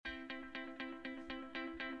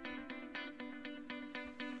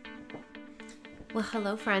Well,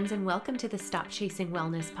 hello, friends, and welcome to the Stop Chasing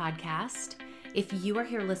Wellness podcast. If you are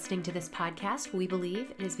here listening to this podcast, we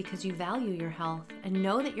believe it is because you value your health and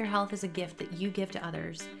know that your health is a gift that you give to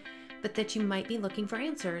others, but that you might be looking for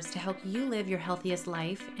answers to help you live your healthiest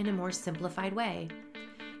life in a more simplified way.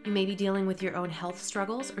 You may be dealing with your own health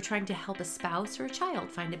struggles or trying to help a spouse or a child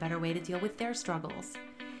find a better way to deal with their struggles.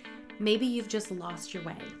 Maybe you've just lost your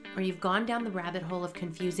way, or you've gone down the rabbit hole of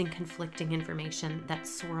confusing, conflicting information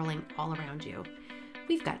that's swirling all around you.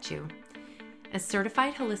 We've got you. As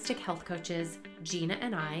certified holistic health coaches, Gina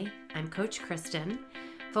and I'm Coach Kristen,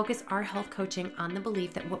 focus our health coaching on the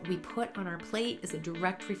belief that what we put on our plate is a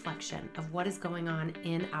direct reflection of what is going on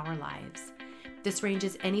in our lives. This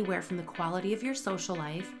ranges anywhere from the quality of your social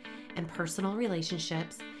life and personal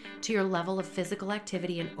relationships to your level of physical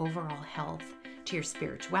activity and overall health, to your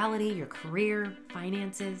spirituality, your career,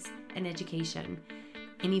 finances, and education,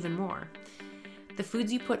 and even more. The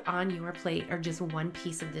foods you put on your plate are just one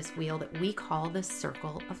piece of this wheel that we call the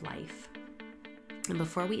circle of life. And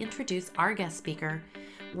before we introduce our guest speaker,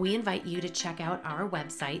 we invite you to check out our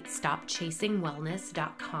website,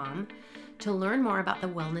 stopchasingwellness.com, to learn more about the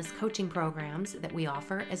wellness coaching programs that we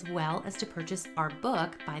offer, as well as to purchase our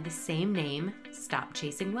book by the same name, Stop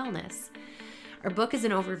Chasing Wellness. Our book is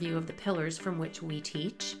an overview of the pillars from which we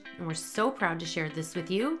teach, and we're so proud to share this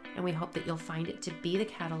with you, and we hope that you'll find it to be the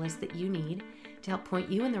catalyst that you need to help point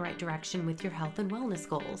you in the right direction with your health and wellness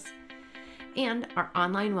goals. And our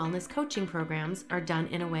online wellness coaching programs are done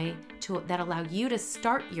in a way that allow you to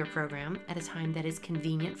start your program at a time that is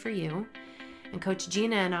convenient for you. And Coach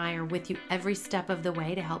Gina and I are with you every step of the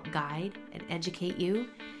way to help guide and educate you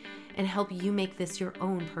and help you make this your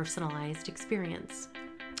own personalized experience.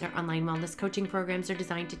 Our online wellness coaching programs are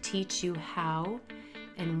designed to teach you how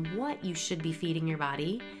and what you should be feeding your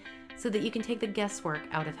body so that you can take the guesswork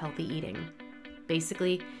out of healthy eating.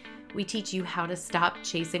 Basically, we teach you how to stop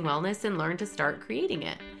chasing wellness and learn to start creating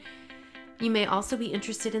it. You may also be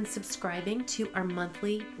interested in subscribing to our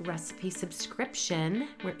monthly recipe subscription,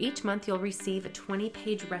 where each month you'll receive a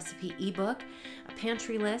 20-page recipe ebook, a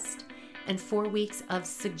pantry list, and 4 weeks of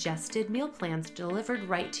suggested meal plans delivered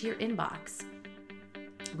right to your inbox.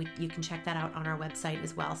 You can check that out on our website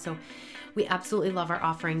as well. So we absolutely love our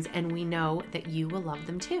offerings, and we know that you will love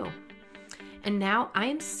them too. And now I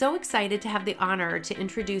am so excited to have the honor to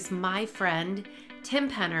introduce my friend, Tim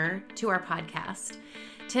Penner, to our podcast.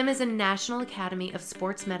 Tim is a National Academy of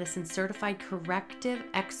Sports Medicine certified corrective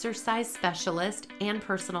exercise specialist and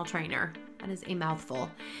personal trainer. That is a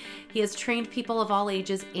mouthful. He has trained people of all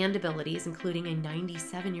ages and abilities, including a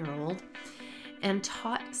 97-year-old, and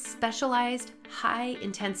taught specialized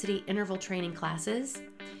high-intensity interval training classes.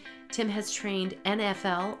 Tim has trained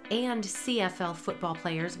NFL and CFL football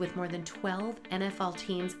players with more than 12 NFL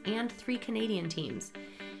teams and 3 Canadian teams.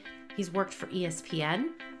 He's worked for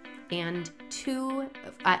ESPN and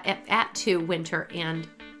at 2 winter and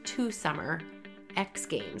 2 summer X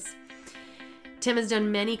Games. Tim has done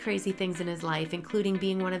many crazy things in his life, including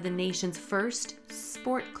being one of the nation's first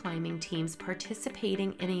sport climbing teams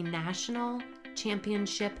participating in a national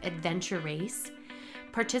championship adventure race,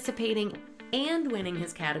 participating and winning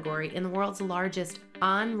his category in the world's largest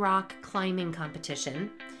on-rock climbing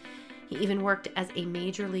competition. He even worked as a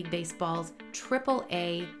Major League Baseball's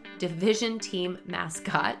AAA division team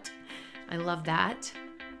mascot. I love that.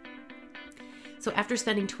 So after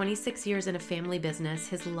spending 26 years in a family business,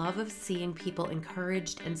 his love of seeing people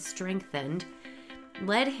encouraged and strengthened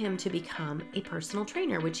led him to become a personal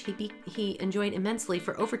trainer, which he enjoyed immensely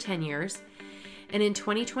for over 10 years. And in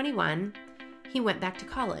 2021, he went back to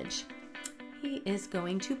college. He is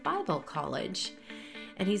going to Bible college,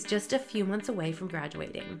 and he's just a few months away from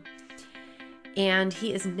graduating. And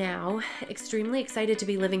he is now extremely excited to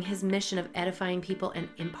be living his mission of edifying people and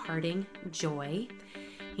imparting joy.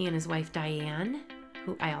 He and his wife, Diane,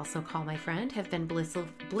 who I also call my friend, have been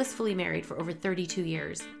blissfully married for over 32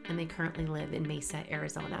 years, and they currently live in Mesa,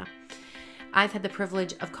 Arizona. I've had the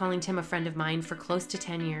privilege of calling Tim a friend of mine for close to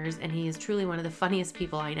 10 years, and he is truly one of the funniest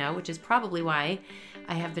people I know, which is probably why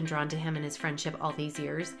I have been drawn to him and his friendship all these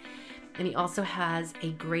years. And he also has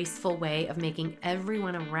a graceful way of making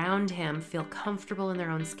everyone around him feel comfortable in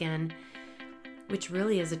their own skin, which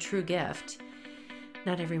really is a true gift.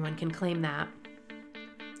 Not everyone can claim that.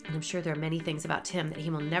 And I'm sure there are many things about Tim that he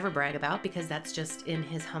will never brag about, because that's just in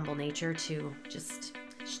his humble nature to just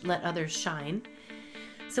let others shine.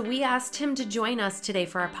 So we asked him to join us today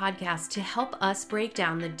for our podcast to help us break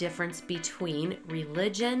down the difference between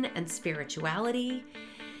religion and spirituality,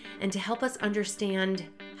 and to help us understand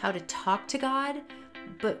how to talk to God,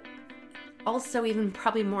 but also, even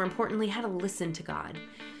probably more importantly, how to listen to God.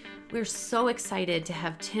 We're so excited to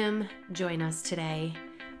have Tim join us today,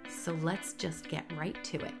 so let's just get right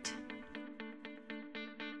to it.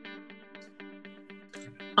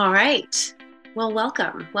 All right. Well,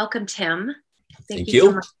 welcome. Welcome, Tim. Thank you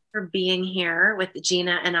so much for being here with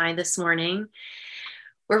Gina and I this morning.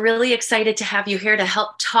 We're really excited to have you here to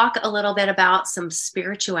help talk a little bit about some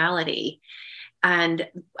spirituality. And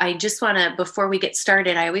I just want to, before we get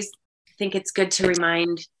started, I always think it's good to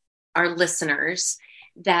remind our listeners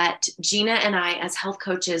that Gina and I, as health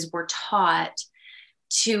coaches, were taught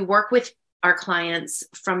to work with our clients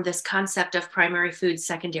from this concept of primary food,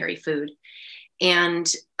 secondary food.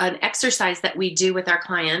 And an exercise that we do with our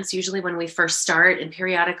clients, usually when we first start and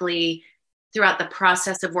periodically throughout the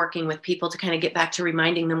process of working with people to kind of get back to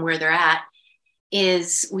reminding them where they're at,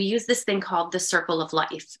 is we use this thing called the circle of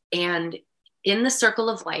life. And in the circle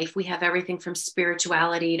of life, we have everything from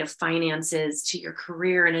spirituality to finances to your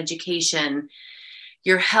career and education,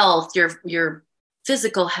 your health, your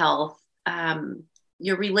physical health,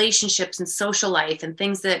 your relationships and social life, and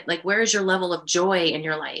things that, like, where is your level of joy in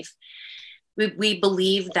your life? We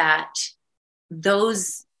believe that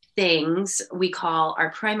those things we call our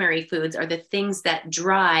primary foods are the things that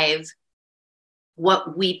drive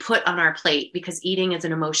what we put on our plate, because eating is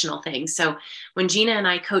an emotional thing. So when Gina and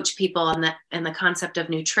I coach people on the concept of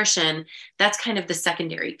nutrition, that's kind of the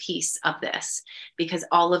secondary piece of this, because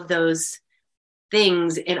all of those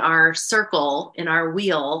things in our circle, in our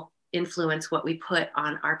wheel, influence what we put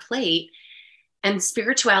on our plate. And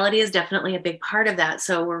spirituality is definitely a big part of that.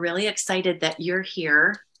 So we're really excited that you're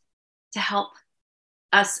here to help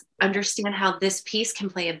us understand how this piece can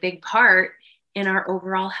play a big part in our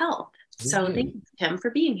overall health. So thank you, Tim,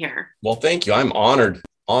 for being here. Well, thank you. I'm honored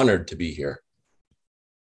to be here.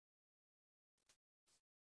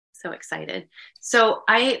 So excited. So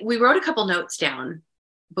we wrote a couple notes down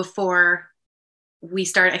before we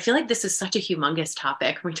start. I feel like this is such a humongous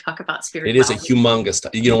topic when we talk about spirituality. It is a humongous.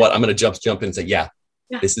 You know what? I'm going to jump in and say, yeah.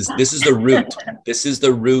 This is the root. This is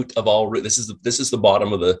the root of all root. This is the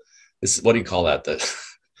bottom of the. This, what do you call that?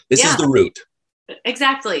 This is the root.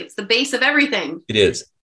 Exactly. It's the base of everything. It is.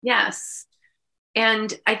 Yes.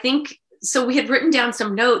 And I think so. We had written down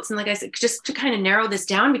some notes, and like I said, just to kind of narrow this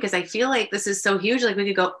down, because I feel like this is so huge. Like we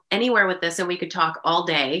could go anywhere with this, and we could talk all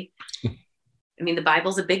day. I mean, the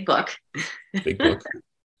Bible's a big book. Big book.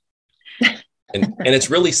 And it's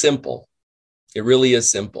really simple. It really is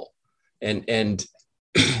simple. And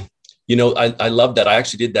you know, I love that. I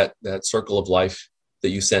actually did that circle of life that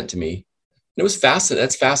you sent to me. And it was fascinating.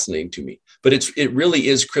 That's fascinating to me. But it really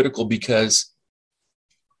is critical, because,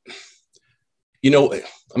 you know, I'm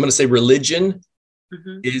going to say religion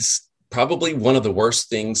is probably one of the worst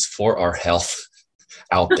things for our health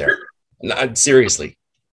out there. Seriously.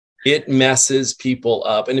 It messes people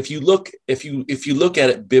up. And if you look at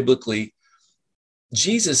it biblically,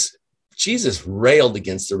 Jesus railed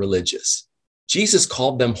against the religious. Jesus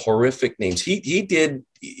called them horrific names. He did,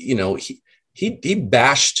 you know, he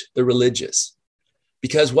bashed the religious,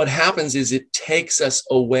 because what happens is it takes us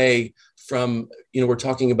away from, you know, we're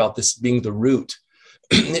talking about this being the root.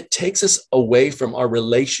 It takes us away from our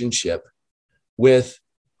relationship with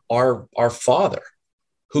our Father,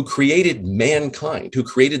 who created mankind, who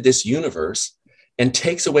created this universe, and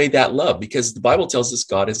takes away that love, because the Bible tells us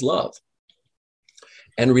God is love.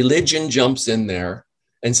 And religion jumps in there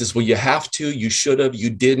and says, well, you have to, you should have, you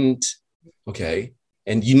didn't. Okay.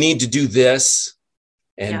 And you need to do this.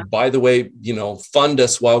 And by the way, you know, fund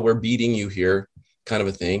us while we're beating you here, kind of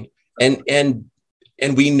a thing. And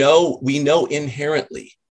we know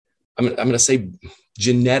inherently, I'm going to say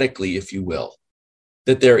genetically, if you will,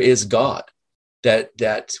 that there is God. That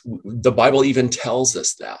the Bible even tells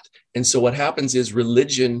us that. And so what happens is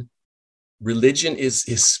religion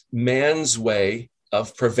is man's way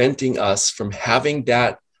of preventing us from having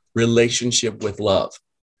that relationship with love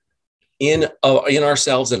in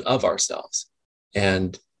ourselves and of ourselves.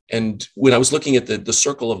 And when I was looking at the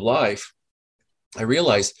circle of life, I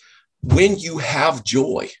realized when you have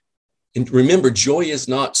joy, and remember, joy is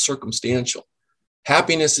not circumstantial.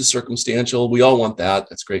 Happiness is circumstantial. We all want that.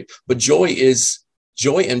 That's great. But joy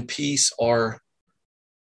and peace are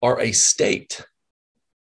a state.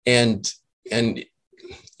 And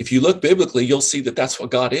if you look biblically, you'll see that that's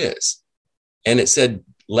what God is. And it said,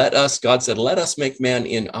 God said, let us make man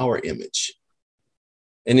in our image.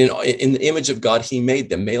 And in the image of God, he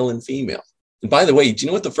made them, male and female. And by the way, do you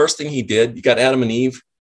know what the first thing he did? You got Adam and Eve,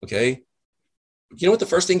 okay? You know what the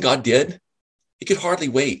first thing God did? He could hardly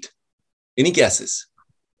wait. Any guesses?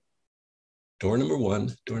 Door number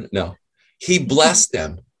one. No. He blessed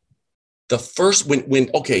them. The first, when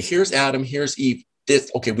okay, here's Adam, here's Eve.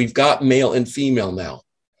 Okay, we've got male and female now.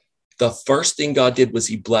 the first thing God did was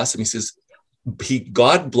he blessed them. He says,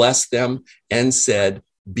 God blessed them and said,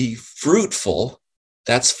 be fruitful.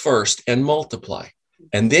 That's first, and multiply.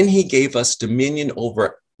 And then he gave us dominion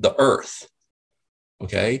over the earth.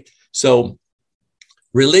 Okay. So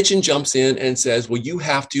religion jumps in and says, well, you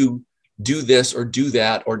have to do this or do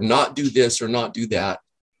that, or not do this or not do that.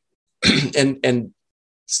 and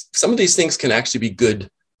some of these things can actually be good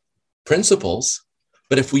principles,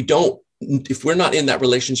 but if we're not in that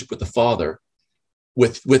relationship with the Father,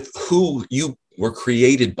 with who you were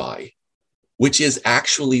created by, which is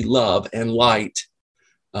actually love and light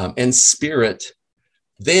and spirit,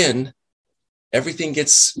 then everything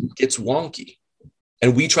gets wonky,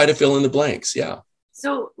 and we try to fill in the blanks. Yeah.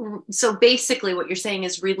 So basically what you're saying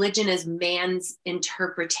is religion is man's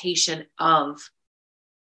interpretation of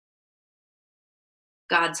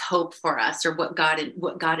God's hope for us, or what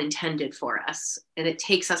God intended for us. And it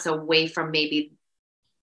takes us away from maybe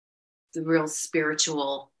the real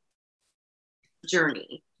spiritual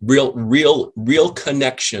journey. Real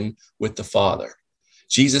connection with the Father.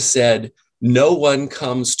 Jesus said, no one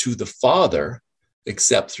comes to the Father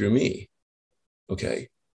except through me. Okay.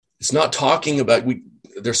 It's not talking about,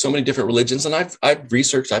 there's so many different religions, and I've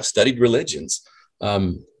researched, I've studied religions,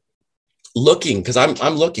 looking, because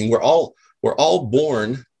I'm looking, we're all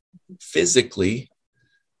born physically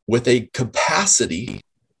with a capacity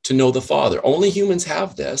to know the Father. Only humans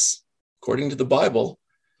have this, according to the Bible.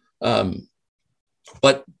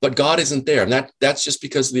 But God isn't there. And that's just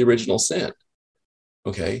because of the original sin.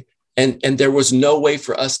 Okay. And there was no way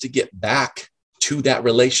for us to get back to that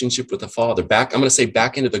relationship with the Father, I'm going to say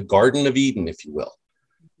back into the Garden of Eden, if you will,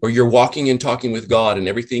 where you're walking and talking with God and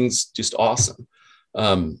everything's just awesome.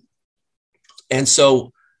 And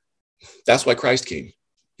so that's why Christ came.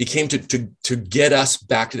 He came to get us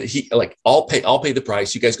back to I'll pay the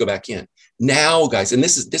price. You guys go back in now, guys. And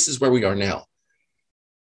this is where we are now.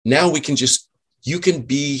 Now you can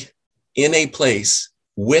be in a place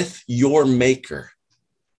with your maker.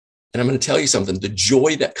 And I'm going to tell you something, the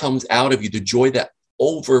joy that comes out of you, the joy that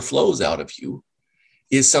overflows out of you,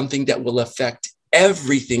 is something that will affect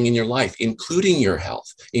everything in your life, including your health,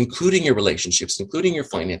 including your relationships, including your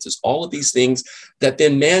finances, all of these things that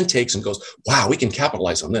then man takes and goes, wow, we can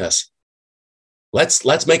capitalize on this.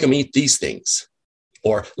 Let's make them eat these things,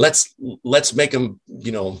 or let's make them,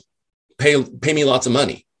 pay me lots of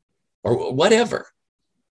money, or whatever.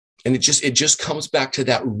 And it just comes back to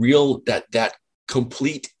that real, that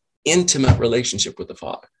complete, intimate relationship with the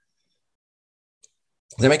Father.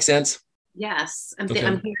 Does that make sense? Yes. I'm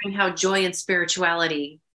hearing how joy and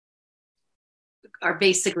spirituality are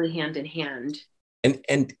basically hand in hand.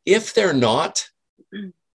 And if they're not,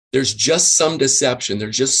 there's just some deception.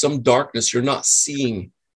 There's just some darkness. You're not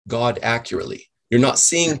seeing God accurately. You're not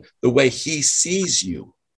seeing the way he sees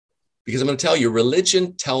you. Because I'm going to tell you,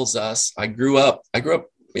 religion tells us, I grew up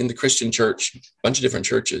in the Christian church, a bunch of different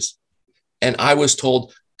churches. And I was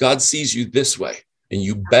told, God sees you this way, and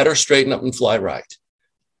you better straighten up and fly right.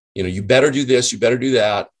 You better do this, you better do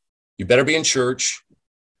that, you better be in church.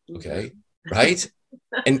 Okay. Right.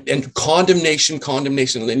 and condemnation.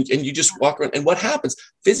 And you just walk around. And what happens?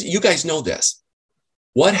 You guys know this.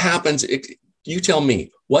 What happens? You tell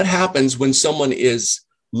me, what happens when someone is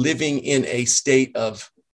living in a state of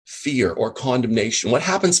fear or condemnation? What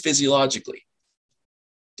happens physiologically?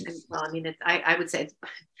 Well, I would say it's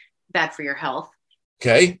bad for your health.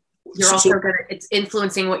 Okay. You're also it's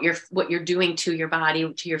influencing what you're doing to your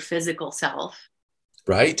body, to your physical self.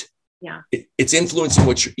 Right. Yeah. It's influencing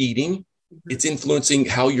what you're eating. Mm-hmm. It's influencing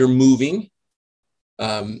how you're moving,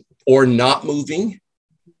 or not moving.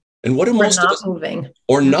 And what do most of us moving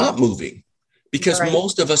or not moving? Because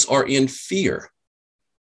most of us are in fear,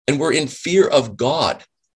 and we're in fear of God.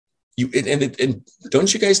 And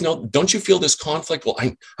don't you guys know, don't you feel this conflict? Well,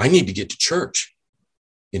 I need to get to church.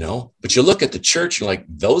 But you look at the church and like,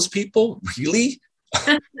 those people really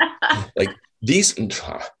like these,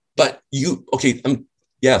 but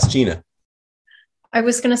yes, Gina. I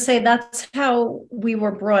was going to say, that's how we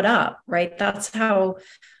were brought up, right? That's how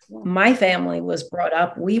my family was brought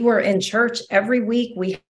up. We were in church every week.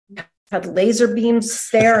 We had laser beams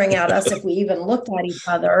staring at us if we even looked at each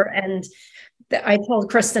other. And I told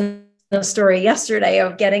Kristen a story yesterday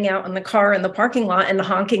of getting out in the car in the parking lot and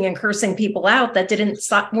honking and cursing people out that didn't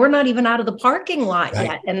stop. We're not even out of the parking lot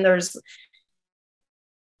yet. And there's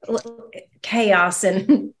chaos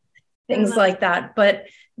and things like that. But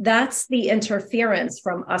that's the interference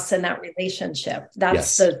from us in that relationship.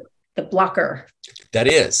 That's the blocker. That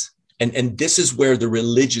is. And this is where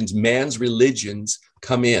man's religions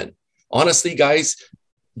come in. Honestly, guys,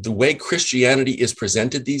 the way Christianity is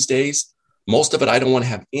presented these days, Most of it I don't want to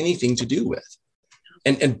have anything to do with.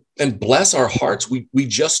 And bless our hearts, we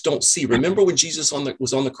just don't see. Remember when Jesus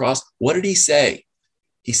was on the cross, what did he say?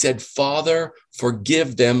 He said, Father,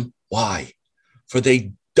 forgive them. Why? For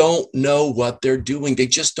they don't know what they're doing. They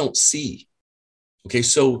just don't see. Okay,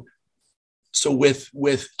 so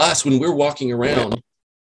with us, when we're walking around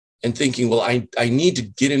and thinking, well, I need to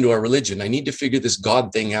get into our religion. I need to figure this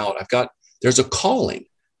God thing out. There's a calling.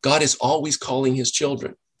 God is always calling his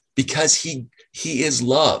children because he is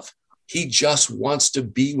love. He just wants to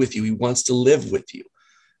be with you. He wants to live with you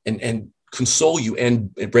and console you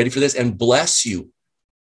and ready for this and bless you.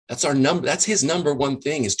 That's his number one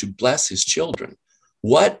thing, is to bless his children.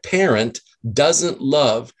 What parent doesn't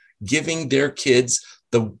love giving their kids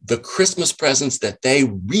the Christmas presents that they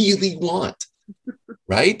really want,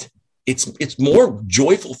 right? It's more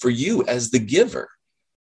joyful for you as the giver.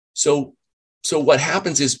 So what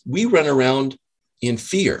happens is we run around in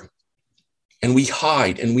fear and we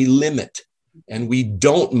hide and we limit and we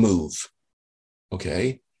don't move.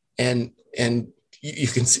 Okay. And you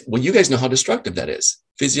can see, well, you guys know how destructive that is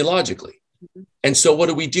physiologically. And so what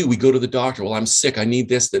do? We go to the doctor. Well, I'm sick. I need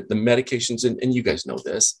this, the medications. And you guys know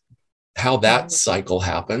this, how that cycle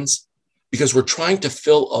happens, because we're trying to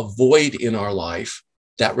fill a void in our life,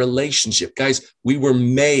 that relationship. Guys, we were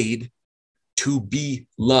made to be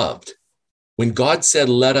loved. When God said,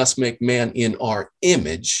 let us make man in our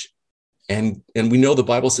image, and we know the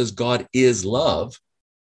Bible says God is love,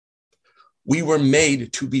 we were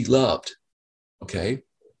made to be loved. Okay.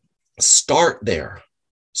 Start there.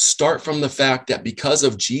 Start from the fact that because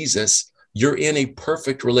of Jesus, you're in a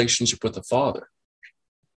perfect relationship with the Father.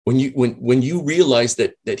 When you realize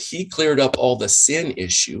that he cleared up all the sin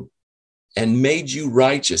issue and made you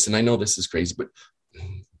righteous, and I know this is crazy, but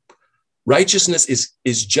righteousness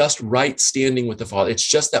is just right standing with the Father. It's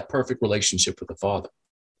just that perfect relationship with the Father.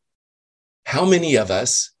 How many of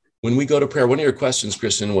us, when we go to prayer, one of your questions,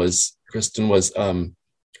 Kristen, was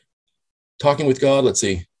talking with God. Let's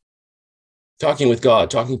see. Talking with God,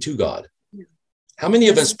 talking to God. How many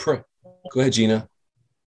of us pray? Go ahead, Gina.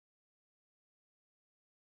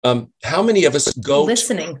 How many of us go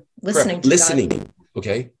listening?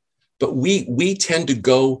 Okay. But we tend to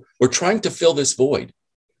go, we're trying to fill this void.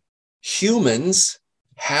 Humans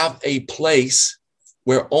have a place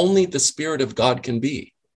where only the Spirit of God can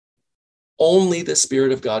be. Only the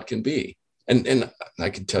Spirit of God can be. And I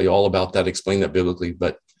could tell you all about that, explain that biblically,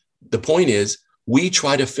 but the point is, we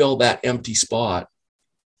try to fill that empty spot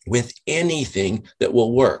with anything that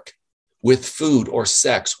will work, with food or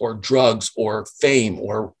sex or drugs or fame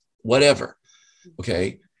or whatever.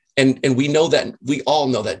 Okay. And we know that, we all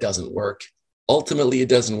know that doesn't work. Ultimately, it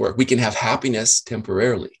doesn't work. We can have happiness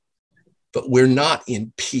temporarily, but we're not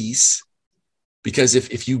in peace, because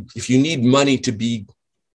if you need money to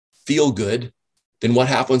feel good, then what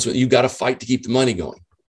happens when you got to fight to keep the money going?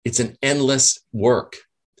 It's an endless work.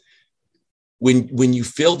 When you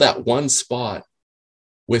fill that one spot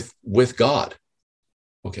with God,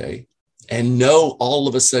 okay, and know all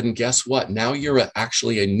of a sudden, guess what? Now you're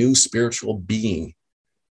actually a new spiritual being,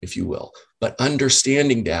 if you will. But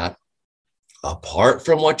understanding that, apart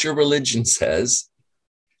from what your religion says,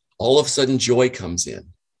 all of a sudden joy comes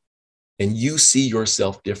in and you see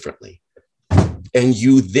yourself differently. And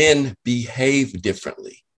you then behave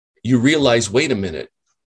differently. You realize, wait a minute,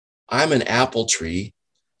 I'm an apple tree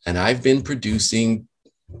and I've been producing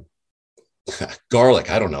garlic.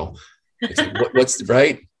 I don't know. What's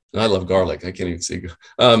right? And I love garlic. I can't even say.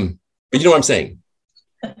 But you know what I'm saying?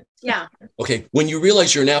 Yeah. Okay. When you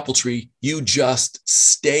realize you're an apple tree, you just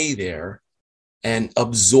stay there and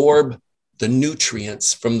absorb the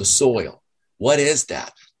nutrients from the soil. What is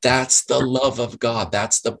that? That's the love of God.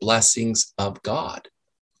 That's the blessings of God,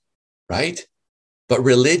 right? But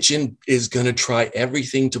religion is going to try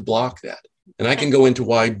everything to block that. And I can go into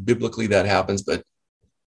why biblically that happens, but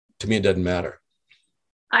to me, it doesn't matter.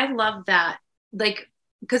 I love that. Like,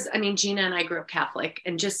 because I mean, Gina and I grew up Catholic,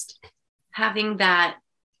 and just having that,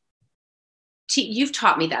 you've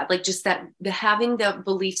taught me that, like just that, having the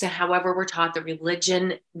beliefs and however we're taught the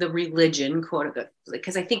religion, quote unquote,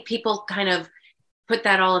 because I think people kind of put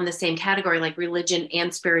that all in the same category, like religion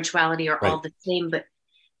and spirituality are all the same, but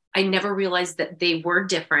I never realized that they were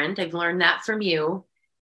different. I've learned that from you,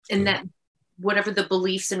 and that whatever the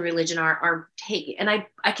beliefs in religion are taken. And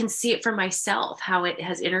I can see it for myself, how it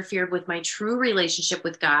has interfered with my true relationship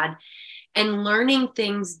with God, and learning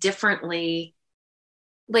things differently.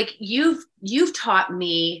 Like you've taught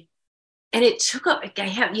me, and it took up,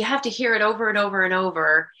 you have to hear it over and over and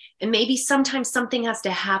over. And maybe sometimes something has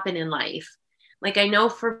to happen in life. Like I know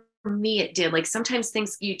for me, it did. Like sometimes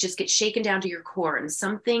things, you just get shaken down to your core and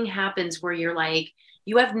something happens where you're like,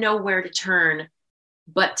 you have nowhere to turn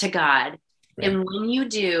but to God. Right. And when you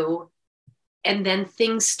do, and then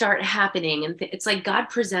things start happening and it's like God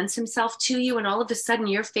presents himself to you and all of a sudden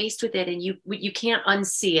you're faced with it and you can't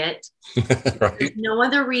unsee it. Right. There's no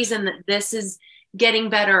other reason that this is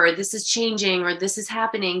getting better or this is changing or this is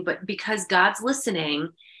happening, but because God's listening,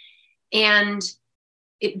 and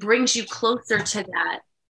it brings you closer to that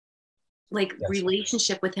like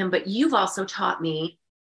relationship with him. But you've also taught me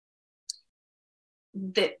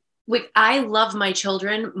that I love my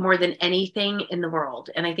children more than anything in the world.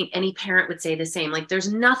 And I think any parent would say the same. Like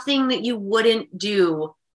there's nothing that you wouldn't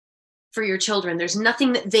do for your children. There's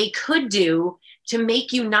nothing that they could do to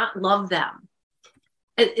make you not love them.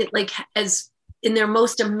 Like as in their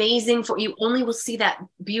most amazing form, you only will see that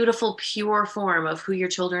beautiful, pure form of who your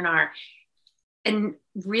children are. And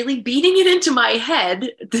really beating it into my head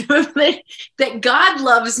that God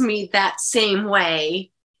loves me that same way.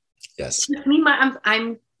 Yes.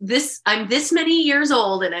 I'm this many years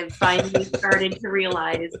old, and I've finally started to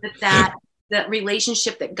realize that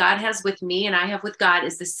relationship that God has with me and I have with God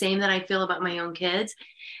is the same that I feel about my own kids.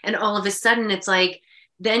 And all of a sudden it's like,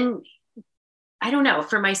 then I don't know,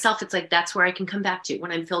 for myself, it's like, that's where I can come back to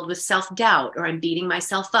when I'm filled with self-doubt or I'm beating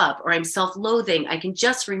myself up or I'm self-loathing. I can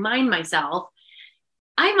just remind myself,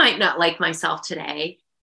 I might not like myself today,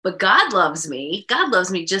 but God loves me. God loves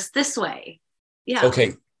me just this way. Yeah.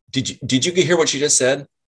 Okay. Did you hear what she just said?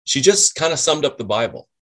 She just kind of summed up the Bible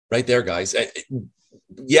right there, guys.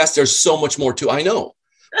 Yes, there's so much more too. I know,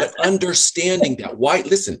 but understanding that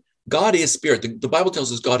listen, God is spirit. The Bible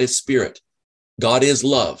tells us God is spirit. God is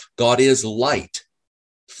love. God is light.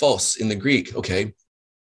 Phos in the Greek. Okay.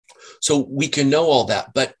 So we can know all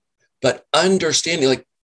that, but understanding, like,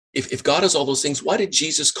 if God is all those things, why did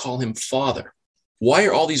Jesus call him Father? Why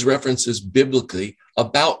are all these references biblically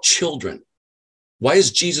about children? Why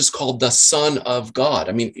is Jesus called the Son of God?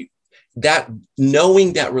 I mean, that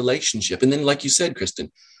knowing that relationship. And then, like you said,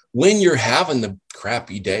 Kristen, when you're having the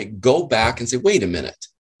crappy day, go back and say, wait a minute.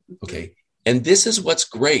 Okay. And this is what's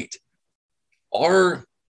great. Our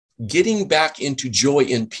getting back into joy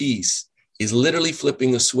and peace is literally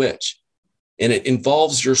flipping the switch. And it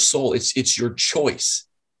involves your soul. It's your choice.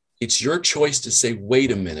 It's your choice to say,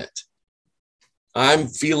 wait a minute, I'm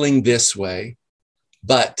feeling this way,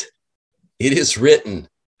 but it is written.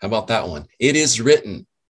 How about that one? It is written.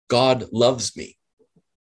 God loves me.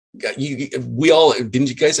 Didn't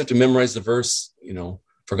you guys have to memorize the verse?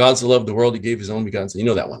 For God so loved the world, he gave his only begotten son. You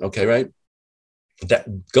know that one. Okay, right?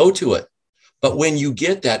 Go to it. But when you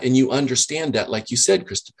get that and you understand that, like you said,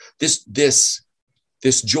 Kristen, this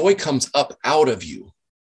joy comes up out of you.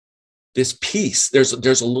 This peace, there's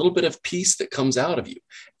a little bit of peace that comes out of you.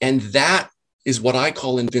 And that is what I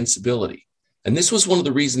call invincibility. And this was one of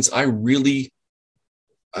the reasons I'm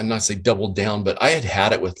not say doubled down, but I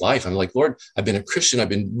had it with life. I'm like, Lord, I've been a Christian. I've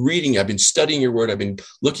been reading, I've been studying your word. I've been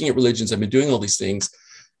looking at religions. I've been doing all these things.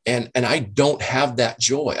 And I don't have that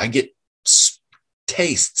joy. I get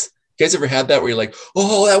tastes. You guys ever had that where you're like,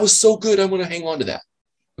 oh, that was so good. I want to hang on to that.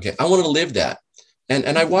 Okay. I want to live that.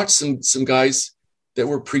 And I watched some guys that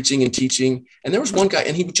were preaching and teaching. And there was one guy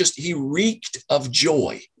and he reeked of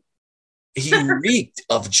joy. He reeked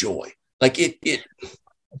of joy. Like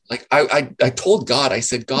like I told God, I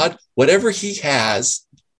said, God, whatever he has,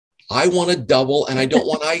 I want a double and I don't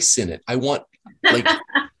want ice in it. I want like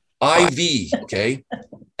IV. Okay.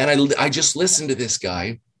 And I just listened to this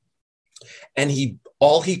guy and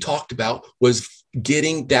all he talked about was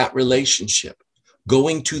getting that relationship,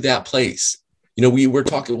 going to that place.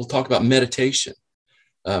 We'll talk about meditation.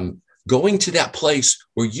 Going to that place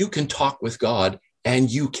where you can talk with God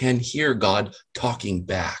and you can hear God talking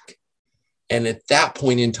back. And at that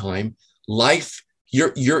point in time, life,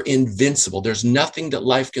 you're invincible. There's nothing that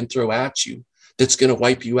life can throw at you that's going to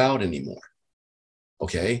wipe you out anymore.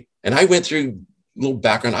 Okay. And I went through a little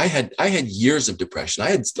background. I had years of depression. I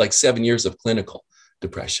had like 7 years of clinical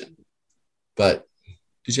depression. But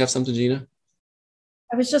did you have something, Gina?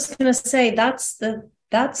 I was just going to say that's the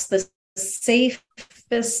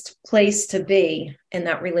safest place to be in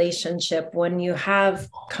that relationship when you have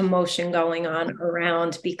commotion going on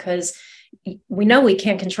around, because we know we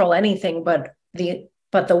can't control anything but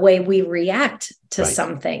the way we react to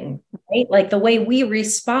something, right? Like the way we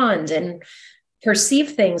respond and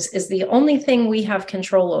perceive things is the only thing we have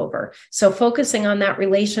control over. So focusing on that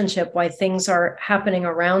relationship while things are happening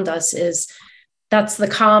around us that's the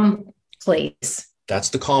calm place. That's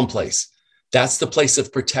the calm place. That's the place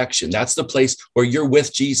of protection. That's the place where you're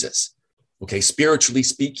with Jesus. Okay. Spiritually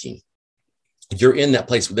speaking. you're in that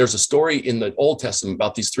place. There's a story in the Old Testament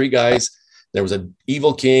about these three guys. There was an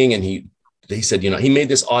evil king, and they said, he made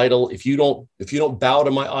this idol. If you don't bow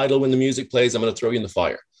to my idol when the music plays, I'm going to throw you in the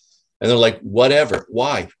fire. And they're like, whatever.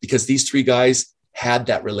 Why? Because these three guys had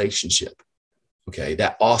that relationship. Okay,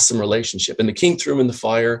 that awesome relationship. And the king threw him in the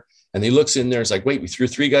fire, and he looks in there. It's like, wait, we threw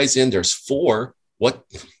three guys in. There's four. What?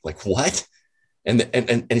 Like what?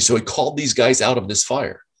 And so he called these guys out of this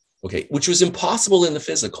fire. Okay, which was impossible in the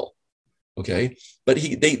physical. Okay, but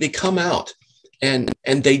they come out, and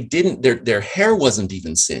they didn't. Their hair wasn't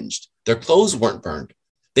even singed. Their clothes weren't burned.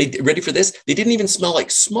 Ready for this? They didn't even smell like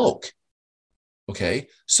smoke. Okay,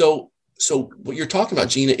 so what you're talking about,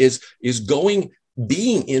 Gina, is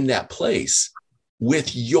being in that place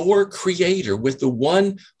with your creator, with the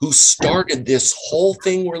one who started this whole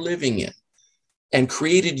thing we're living in and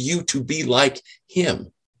created you to be like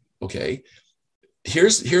him. Okay,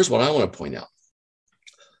 here's what I want to point out.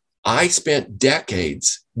 I spent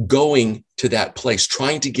decades going to that place,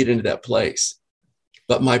 trying to get into that place.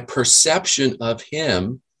 But my perception of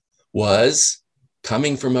him was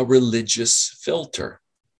coming from a religious filter.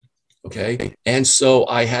 Okay. And so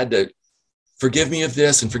I had to forgive me of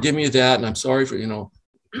this and forgive me of that. And I'm sorry for,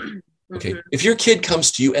 okay. If your kid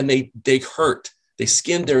comes to you and they hurt, they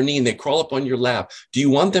skinned their knee and they crawl up on your lap, do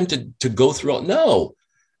you want them to go through it? No.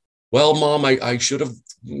 Well, Mom, I should have,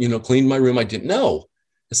 cleaned my room. I didn't know.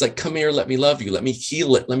 It's like, come here, let me love you. Let me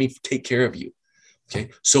heal it. Let me take care of you. Okay.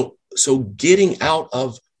 So getting out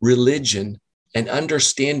of religion and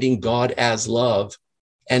understanding God as love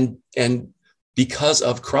and because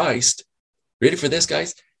of Christ, ready for this,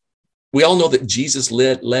 guys? We all know that Jesus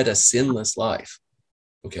led a sinless life.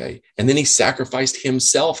 Okay. And then he sacrificed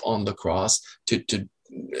himself on the cross to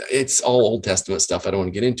it's all Old Testament stuff. I don't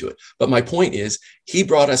want to get into it. But my point is, he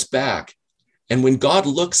brought us back. And when God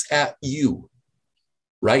looks at you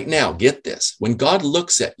right now, get this, when God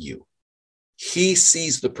looks at you, he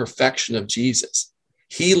sees the perfection of Jesus.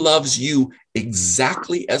 He loves you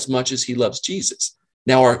exactly as much as he loves Jesus.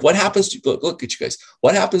 Now, what happens to, look at you guys,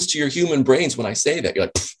 what happens to your human brains when I say that?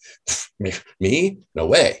 You're like, me? No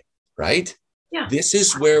way, right? Yeah. This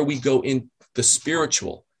is where we go in the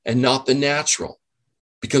spiritual and not the natural,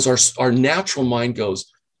 because our natural mind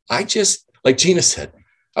goes, like Gina said,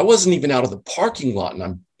 I wasn't even out of the parking lot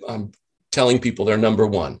and I'm telling people they're number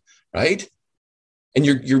one, right? And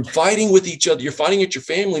you're fighting with each other. You're fighting at your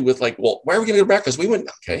family with like, well, why are we going to go to breakfast? We went,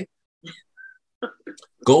 okay.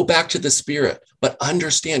 Go back to the spirit, but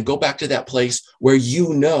understand, go back to that place where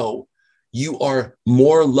you are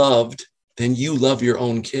more loved than you love your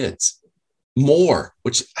own kids. More, I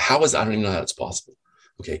don't even know how that's possible.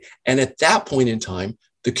 Okay. And at that point in time,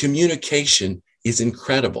 the communication is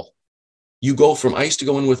incredible. You go from, I used to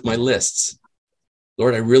go in with my lists.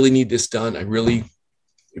 Lord, I really need this done. It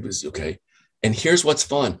was okay. And here's what's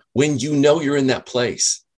fun. When you're in that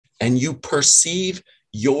place and you perceive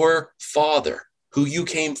your Father, who you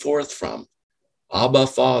came forth from, Abba,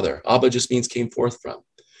 Father. Abba just means came forth from.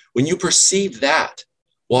 When you perceive that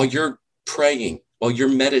while you're praying, while you're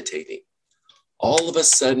meditating, all of a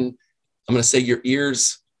sudden, I'm going to say your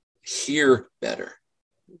ears hear better.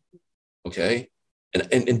 Okay.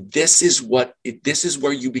 And this is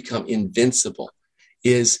where you become invincible,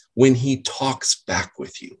 is when he talks back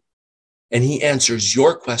with you and he answers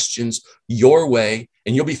your questions your way.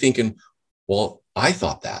 And you'll be thinking, well, I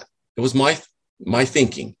thought that. It was my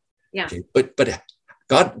thinking. Yeah. Okay? But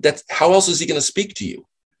God, that's how else is he going to speak to you?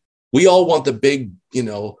 We all want the big,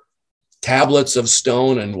 tablets of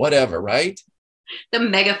stone and whatever, right? The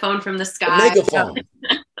megaphone from the sky. The megaphone.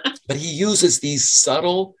 But he uses these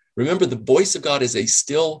subtle, remember, the voice of God is a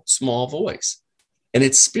still small voice, and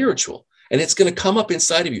it's spiritual, and it's going to come up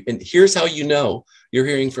inside of you. And here's how you know you're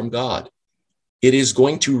hearing from God. It is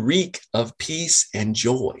going to reek of peace and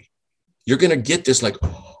joy. You're going to get this like,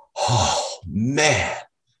 oh man,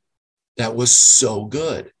 that was so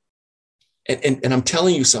good. And I'm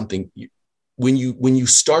telling you something, when you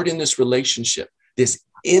start in this relationship, this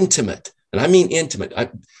intimate, and I mean intimate,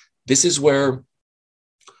 this is where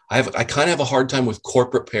I kind of have a hard time with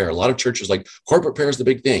corporate prayer. A lot of churches like corporate prayer is the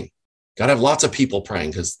big thing. Got to have lots of people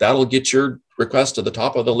praying because that'll get your request to the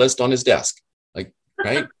top of the list on his desk. Like,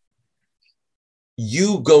 right?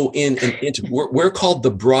 You go in and into, we're called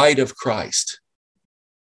the bride of Christ.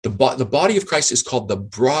 The body of Christ is called the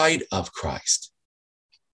bride of Christ.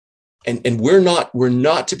 And we're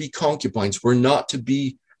not to be concubines. We're not to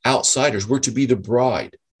be outsiders. We're to be the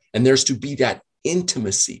bride. And there's to be that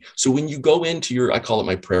intimacy. So when you go into I call it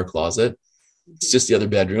my prayer closet, it's just the other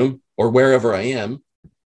bedroom or wherever I am.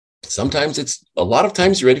 Sometimes a lot of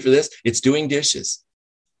times, you ready for this? It's doing dishes.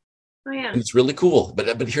 Oh yeah. And it's really cool.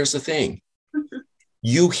 But here's the thing.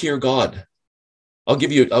 You hear God. I'll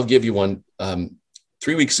give you one.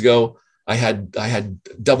 3 weeks ago, I had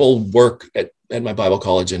double work at my Bible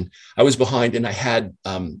college, and I was behind, and I had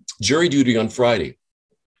jury duty on Friday.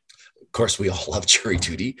 Of course, we all love jury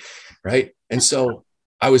duty, right? And so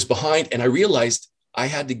I was behind, and I realized I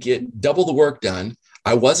had to get double the work done.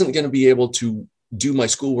 I wasn't going to be able to do my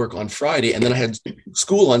schoolwork on Friday, and then I had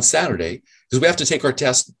school on Saturday because we have to take our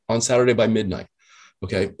test on Saturday by midnight.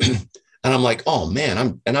 Okay. And I'm like, oh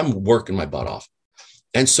man, I'm working my butt off.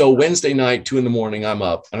 And so Wednesday night, 2 a.m, I'm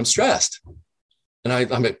up and I'm stressed. And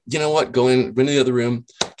I'm like, you know what? Go into the other room.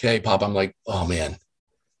 Okay, Pop. I'm like, oh man,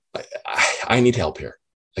 I need help here.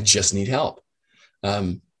 I just need help.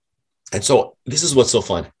 And so this is what's so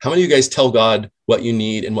fun. How many of you guys tell God what you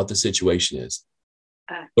need and what the situation is?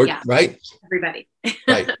 Lord, yeah, right? Everybody.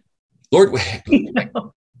 Right. Lord,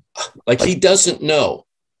 like he doesn't know.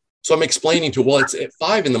 So I'm explaining to, well, it's at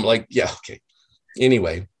 5 in the, like, yeah, okay.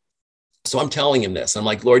 Anyway, so I'm telling him this. I'm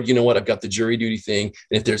like, Lord, you know what? I've got the jury duty thing.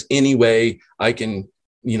 And if there's any way I can,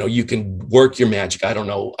 you can work your magic. I don't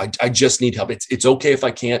know. I just need help. It's okay if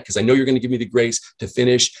I can't, because I know you're going to give me the grace to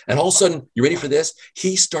finish. And all of a sudden, you ready for this?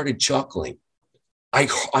 He started chuckling.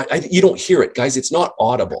 You don't hear it, guys. It's not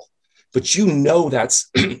audible, but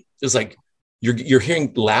that's it's like you're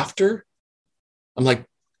hearing laughter. I'm like,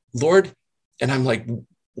 Lord, and I'm like,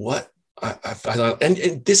 what?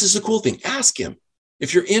 And this is the cool thing. Ask him.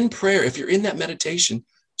 If you're in prayer, if you're in that meditation,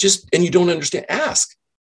 and you don't understand, ask.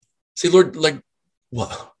 Say, Lord, like,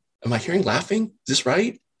 what? Am I hearing laughing? Is this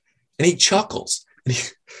right? And he chuckles.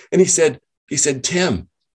 And he said, Tim,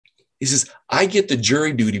 he says, I get the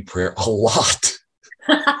jury duty prayer a lot.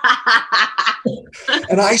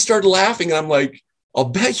 And I started laughing, and I'm like, I'll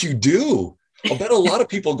bet you do. I'll bet a lot of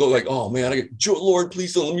people go like, oh man, Lord,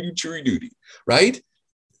 please don't let me do jury duty. Right?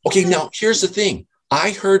 Okay, now here's the thing.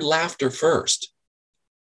 I heard laughter first.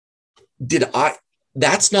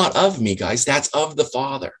 That's not of me, guys. That's of the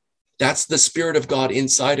Father. That's the Spirit of God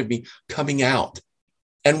inside of me coming out.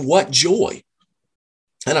 And what joy.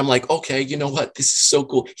 And I'm like, okay, you know what? This is so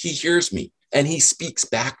cool. He hears me and he speaks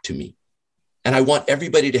back to me. And I want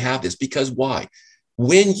everybody to have this, because why?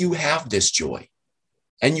 When you have this joy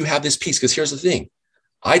and you have this peace, because here's the thing.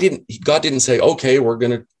 God didn't say, okay, you're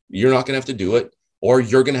not going to have to do it, or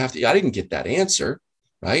you're going to have to. I didn't get that answer,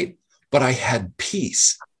 right? But I had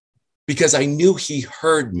peace because I knew he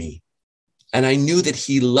heard me, and I knew that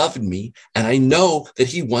he loved me, and I know that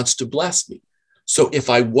he wants to bless me. So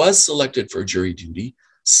if I was selected for jury duty,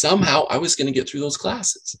 somehow I was going to get through those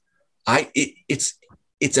classes.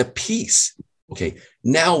 It's a peace. Okay,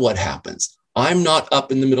 now what happens? I'm not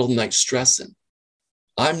up in the middle of the night stressing.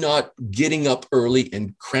 I'm not getting up early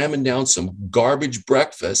and cramming down some garbage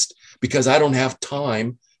breakfast because I don't have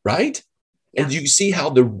time, right? Yeah. And you see how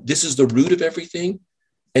this is the root of everything?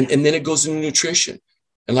 And then it goes into nutrition.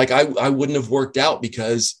 And like I wouldn't have worked out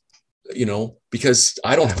because I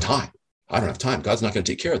don't have time. I don't have time. God's not going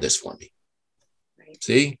to take care of this for me. Right.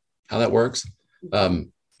 See how that works?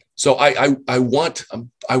 So I want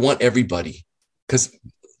everybody, because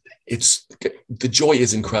the joy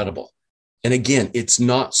is incredible. And again, it's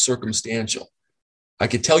not circumstantial. I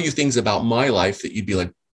could tell you things about my life that you'd be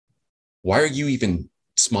like, why are you even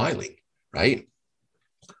smiling? Right?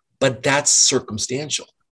 But that's circumstantial.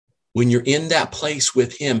 When you're in that place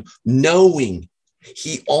with him, knowing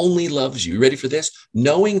he only loves you. You ready for this?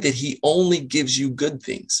 Knowing that he only gives you good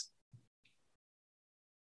things.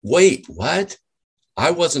 Wait, what?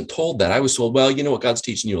 I wasn't told that. I was told, well, you know what? God's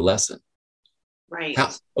teaching you a lesson. Right.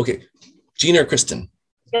 Okay. Gina or Kristen,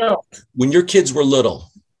 when your kids were little,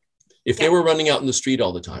 if they were running out in the street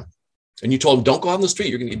all the time and you told them, don't go out in the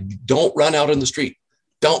street, don't run out in the street.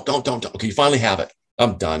 Don't. Okay. You finally have it.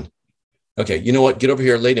 I'm done. Okay. You know what? Get over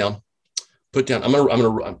here, lay down, put down. I'm going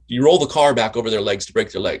to, you roll the car back over their legs to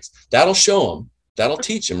break their legs. That'll show them, that'll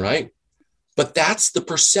teach them. Right. But that's the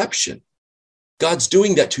perception. God's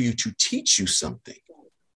doing that to you to teach you something.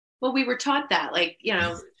 Well, we were taught that,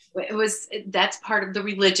 that's part of the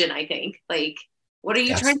religion, I think. Like, what are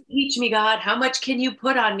you trying to teach me, God? How much can you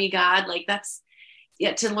put on me, God? Like,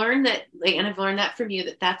 to learn that, and I've learned that from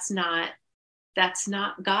you, that's not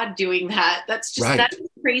God doing that. That's just, that's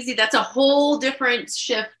crazy. That's a whole different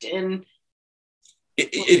shift in.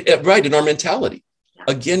 Right. In our mentality,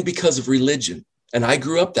 again, because of religion. And I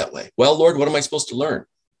grew up that way. Well, Lord, what am I supposed to learn?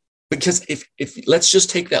 Because if let's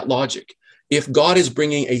just take that logic. If God is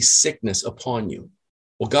bringing a sickness upon you,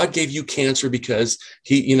 well, God gave you cancer because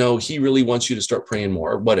he really wants you to start praying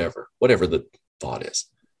more, or whatever the thought is.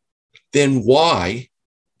 Then why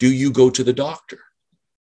do you go to the doctor?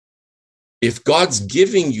 If God's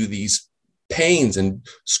giving you these pains and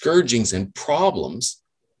scourgings and problems,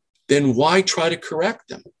 then why try to correct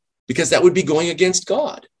them? Because that would be going against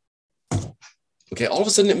God. Okay, all of a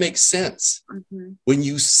sudden it makes sense. Mm-hmm. When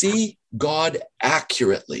you see God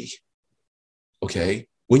accurately, okay,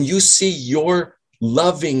 when you see your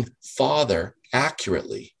loving Father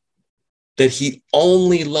accurately, that he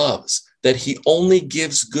only loves, that he only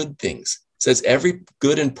gives good things. It says every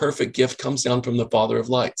good and perfect gift comes down from the Father of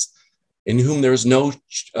lights, in whom there is no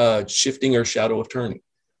shifting or shadow of turning.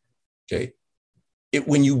 Okay,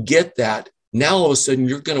 when you get that, now all of a sudden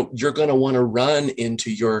you're gonna want to run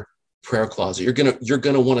into your prayer closet. You're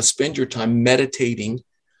gonna want to spend your time meditating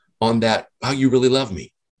on that. How you really love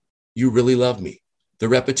me. You really love me. The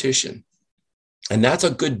repetition. And that's a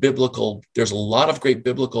good biblical, there's a lot of great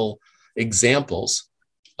biblical examples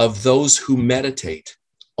of those who meditate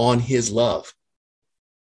on his love.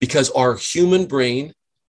 Because our human brain,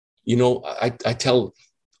 you know, I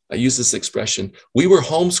use this expression, we were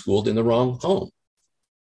homeschooled in the wrong home.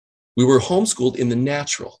 We were homeschooled in the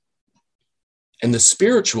natural. And the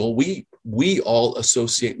spiritual, we all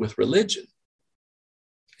associate with religion.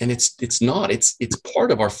 And it's not, it's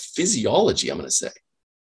part of our physiology, I'm going to say.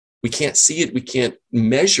 We can't see it, we can't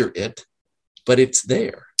measure it, but it's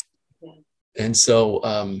there. Yeah. And so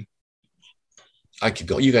I could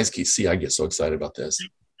go, you guys can see, I get so excited about this.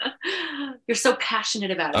 You're so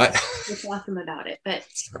passionate about it. You're awesome about it. But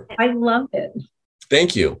I love it.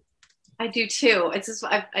 Thank you. I do too. It's just,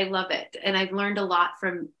 I love it. And I've learned a lot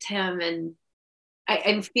from Tim, and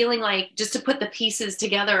I'm feeling like, just to put the pieces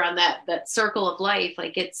together on that circle of life,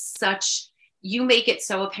 like it's such, you make it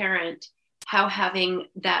so apparent how having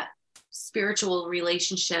that spiritual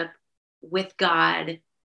relationship with God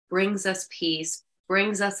brings us peace,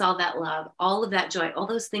 brings us all that love, all of that joy, all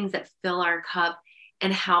those things that fill our cup,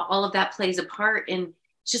 and how all of that plays a part in,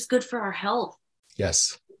 it's just good for our health.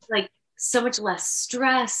 Yes. It's like so much less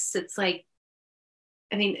stress. It's like,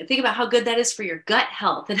 I mean, think about how good that is for your gut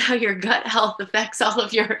health, and how your gut health affects all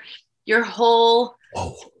of your whole.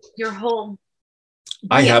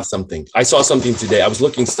 I have something. I saw something today. I was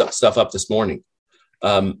looking stuff up this morning.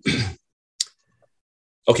 Okay,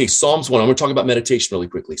 Psalms 1. I'm going to talk about meditation really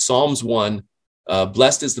quickly. Psalms 1,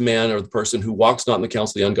 blessed is the man or the person who walks not in the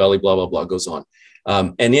counsel of the ungodly, blah, blah, blah, goes on.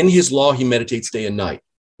 And in his law, he meditates day and night.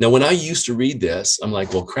 Now, when I used to read this, I'm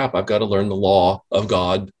like, well, crap, I've got to learn the law of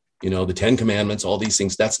God, you know, the 10 commandments, all these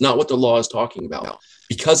things. That's not what the law is talking about.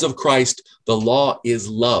 Because of Christ, the law is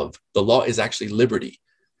love. The law is actually liberty.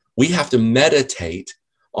 We have to meditate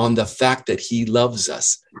on the fact that he loves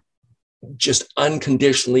us just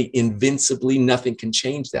unconditionally, invincibly. Nothing can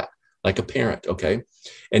change that, like a parent, okay?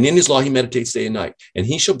 And in his law, he meditates day and night. And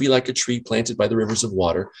he shall be like a tree planted by the rivers of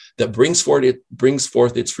water that brings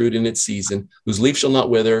forth its fruit in its season, whose leaf shall not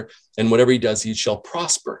wither, and whatever he does, he shall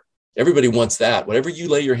prosper. Everybody wants that. Whatever you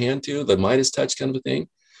lay your hand to, the Midas touch kind of a thing.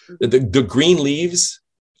 The green leaves,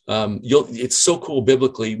 it's so cool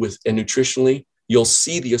biblically and nutritionally. You'll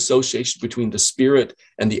see the association between the spirit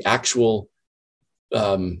and the actual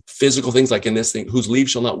physical things, like in this thing, whose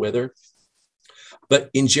leaves shall not wither. But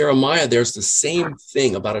in Jeremiah, there's the same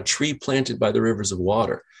thing about a tree planted by the rivers of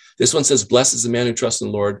water. This one says, blessed is the man who trusts in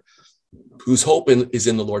the Lord, whose hope is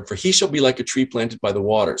in the Lord, for he shall be like a tree planted by the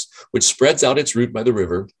waters, which spreads out its root by the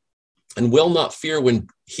river, and will not fear when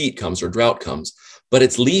heat comes or drought comes, but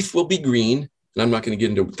its leaf will be green. And I'm not going to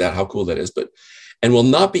get into that, how cool that is, and will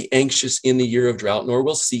not be anxious in the year of drought, nor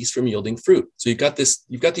will cease from yielding fruit. So you've got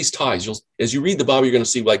these ties. As you read the Bible, you're going to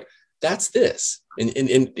see, like, that's this, and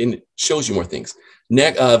it shows you more things.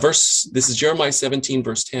 This is Jeremiah 17,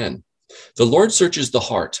 verse 10. The Lord searches the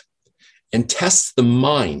heart and tests the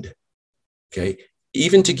mind, okay,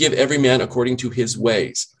 even to give every man according to his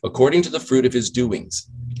ways, according to the fruit of his doings.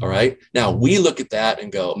 All right. Now we look at that and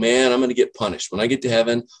go, man, I'm going to get punished when I get to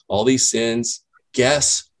heaven, all these sins.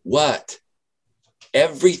 Guess what?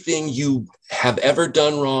 Everything you have ever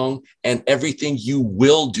done wrong and everything you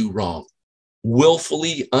will do wrong,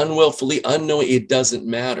 willfully, unwillfully, unknowing, it doesn't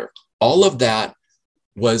matter. All of that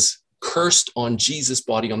was cursed on Jesus'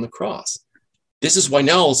 body on the cross. This is why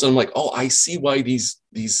now all of a sudden I'm like, oh, I see why these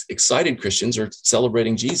excited Christians are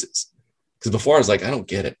celebrating Jesus. Because before I was like, I don't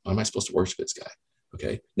get it. Why am I supposed to worship this guy?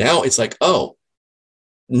 Okay. Now it's like, oh,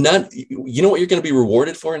 you know what you're going to be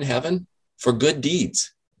rewarded for in heaven? For good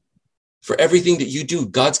deeds. For everything that you do,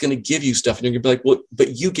 God's going to give you stuff. And you're going to be like, well,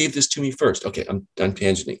 but you gave this to me first. Okay, I'm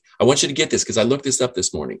tangenting. I want you to get this because I looked this up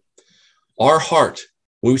this morning. Our heart,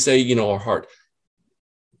 when we say, our heart,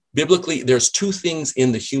 biblically, there's two things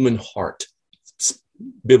in the human heart,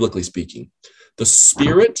 biblically speaking, the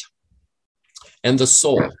spirit and the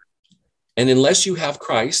soul. And unless you have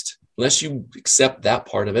Christ, unless you accept that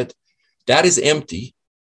part of it, That is empty,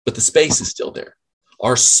 but the space is still there.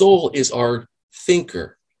 Our soul is our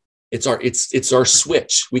thinker. It's our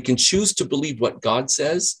switch. We can choose to believe what God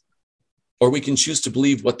says, or we can choose to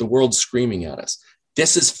believe what the world's screaming at us.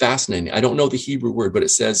 This is fascinating. I don't know the Hebrew word, but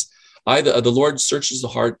it says, the Lord searches the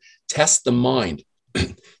heart, tests the mind.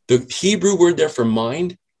 The Hebrew word there for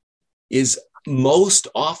mind is most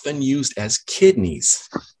often used as kidneys.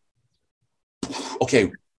 Okay,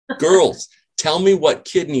 girls, tell me what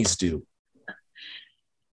kidneys do.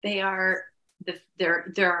 They are they're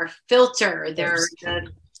our filter. They're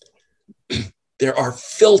our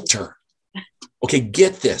filter. Okay,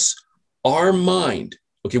 get this. Our mind,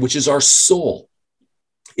 okay, which is our soul,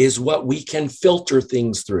 is what we can filter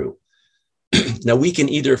things through. Now, we can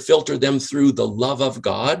either filter them through the love of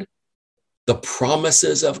God, the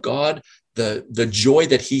promises of God, the joy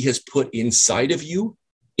that he has put inside of you,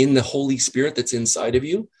 in the Holy Spirit that's inside of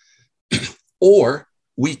you, or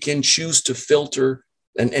we can choose to filter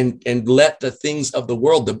and let the things of the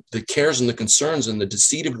world, the cares and the concerns and the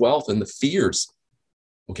deceit of wealth and the fears.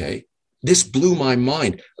 Okay. This blew my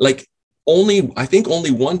mind. Like I think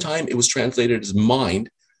only one time it was translated as mind,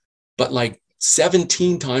 but like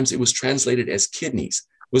 17 times it was translated as kidneys.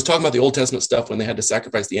 It was talking about the Old Testament stuff when they had to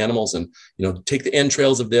sacrifice the animals and, take the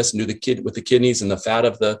entrails of this and do with the kidneys, and the fat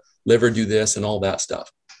of the liver, do this and all that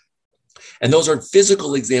stuff. And those are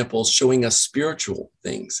physical examples showing us spiritual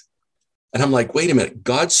things. And I'm like, wait a minute,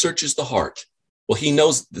 God searches the heart. Well, he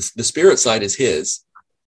knows the spirit side is his.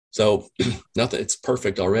 So nothing, it's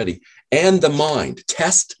perfect already. And the mind,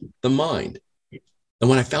 test the mind. And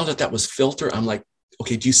when I found out that was filter, I'm like,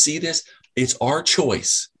 okay, do you see this? It's our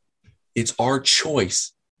choice. It's our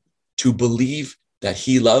choice to believe that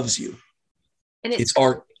he loves you. And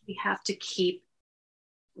we have to keep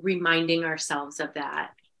reminding ourselves of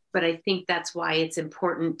that. But I think that's why it's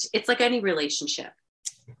important. It's like any relationship.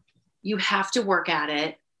 You have to work at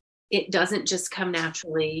it. It doesn't just come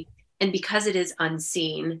naturally. And because it is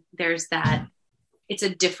unseen, there's that, it's a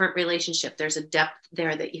different relationship. There's a depth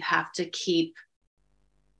there that you have to keep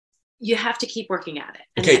working at it.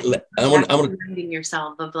 And okay. I'm reminding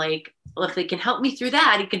yourself of like, well, if they can help me through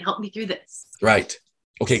that, it can help me through this. Right.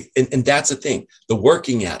 Okay. And that's the thing, the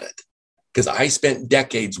working at it, because I spent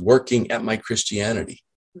decades working at my Christianity,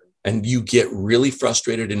 and you get really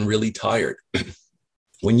frustrated and really tired.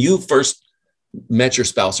 When you first met your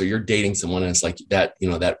spouse or you're dating someone and it's like that,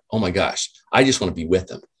 oh my gosh, I just want to be with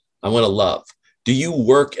them. I want to love. Do you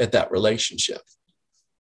work at that relationship?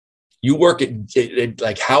 You work at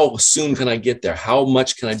like, how soon can I get there? How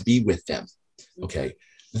much can I be with them? Okay.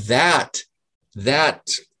 That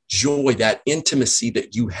joy, that intimacy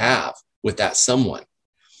that you have with that someone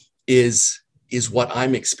is what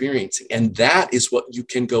I'm experiencing. And that is what you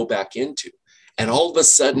can go back into. And all of a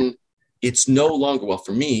sudden, it's no longer, well,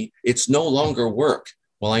 for me, it's no longer work.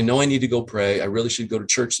 Well, I know I need to go pray. I really should go to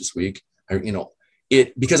church this week.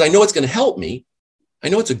 Because I know it's going to help me. I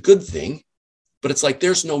know it's a good thing, but it's like,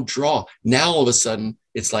 there's no draw. Now, all of a sudden,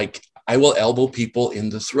 it's like, I will elbow people in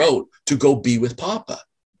the throat to go be with Papa,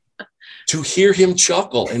 to hear him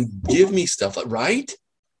chuckle and give me stuff, right?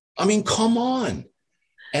 I mean, come on.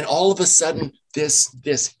 And all of a sudden,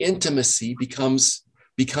 this intimacy becomes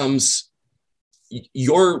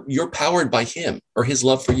you're powered by him or his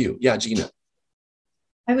love for you. Yeah, Gina.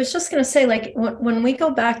 I was just going to say, like, when we go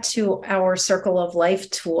back to our Circle of Life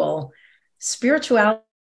tool, spirituality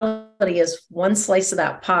is one slice of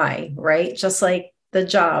that pie, right? Just like the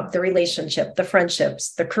job, the relationship, the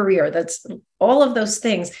friendships, the career, that's all of those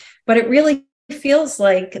things. But it really feels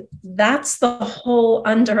like that's the whole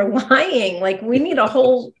underlying, like we need a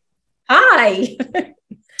whole pie.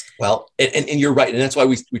 Well, and you're right. And that's why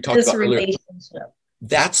we talked this about earlier. relationship.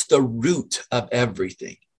 That's the root of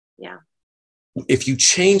everything. Yeah. If you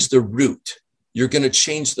change the root, you're going to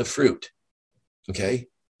change the fruit. Okay.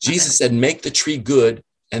 Jesus said, make the tree good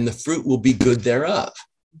and the fruit will be good thereof.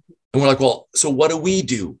 And we're like, well, so what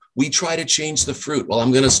do? We try to change the fruit. Well,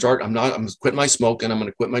 I'm quitting my smoking. I'm going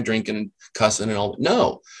to quit my drinking and cussing and all.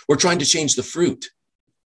 No, we're trying to change the fruit.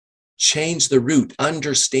 Change the root.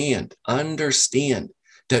 Understand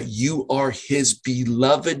that you are his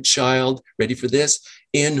beloved child. Ready for this?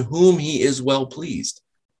 In whom he is well pleased.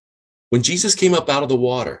 When Jesus came up out of the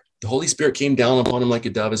water, the Holy Spirit came down upon him like a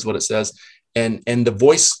dove, is what it says. And the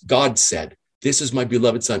voice, God said, this is my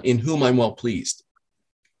beloved son, in whom I'm well pleased.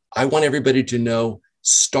 I want everybody to know,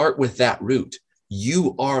 start with that root.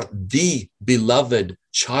 You are the beloved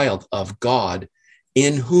child of God,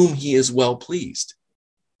 in whom he is well pleased.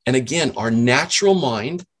 And again, our natural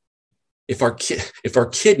mind, if our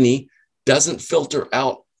kidney doesn't filter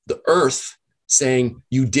out the earth saying,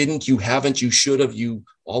 you didn't, you haven't, you should have, you,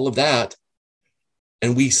 all of that,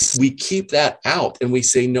 And we keep that out and we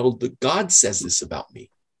say, no, God says this about me.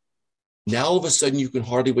 Now, all of a sudden, you can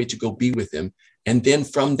hardly wait to go be with him. And then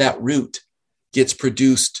from that root gets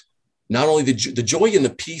produced not only the joy and the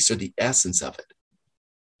peace are the essence of it,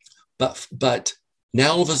 but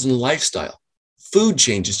now all of a sudden lifestyle, food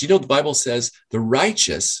changes. You know, the Bible says the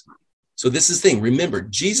righteous. So this is the thing. Remember,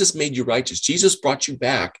 Jesus made you righteous. Jesus brought you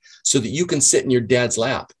back so that you can sit in your dad's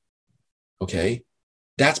lap. Okay.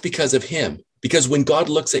 That's because of him. Because when God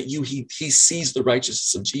looks at you, he sees the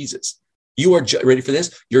righteousness of Jesus. You are ready for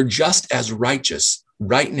this? You're just as righteous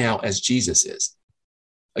right now as Jesus is.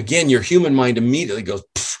 Again, your human mind immediately goes,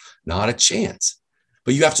 not a chance.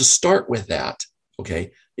 But you have to start with that.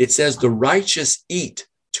 Okay. It says the righteous eat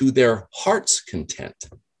to their heart's content.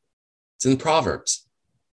 It's in Proverbs.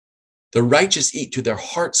 The righteous eat to their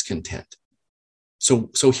heart's content.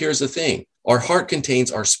 So here's the thing. Our heart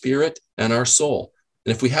contains our spirit and our soul.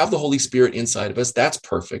 And if we have the Holy Spirit inside of us, that's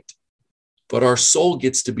perfect. But our soul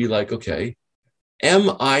gets to be like, okay, am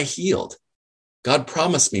I healed? God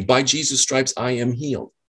promised me by Jesus' stripes, I am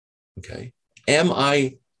healed. Okay. Am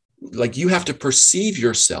I, like, you have to perceive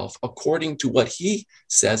yourself according to what he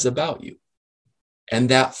says about you. And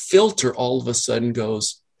that filter all of a sudden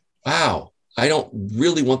goes, wow, I don't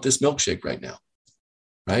really want this milkshake right now.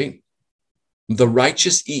 Right? The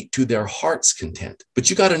righteous eat to their heart's content, but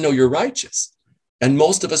you got to know you're righteous. And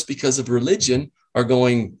most of us, because of religion, are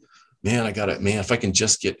going, man, if I can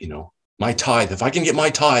just get, my tithe, if I can get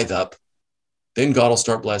my tithe up, then God will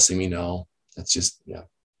start blessing me. No, that's just, yeah.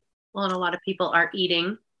 Well, and a lot of people are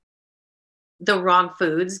eating the wrong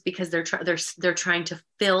foods because they're trying to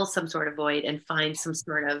fill some sort of void and find some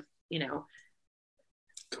sort of,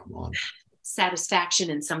 come on,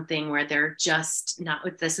 satisfaction in something where they're just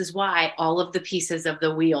not. This is why all of the pieces of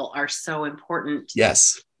the wheel are so important.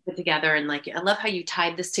 Yes. Put together. And I love how you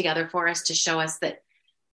tied this together for us to show us that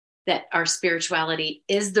our spirituality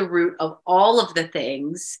is the root of all of the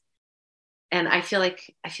things. And I feel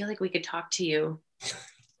like we could talk to you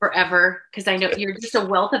forever, because I know you're just a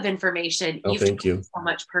wealth of information. Oh, thank you so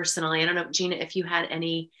much personally. I don't know, Gina, if you had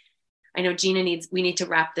any. I know we need to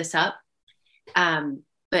wrap this up.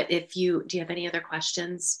 But do you have any other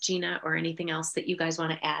questions, Gina, or anything else that you guys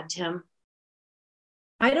want to add, Tim?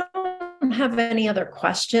 I don't have any other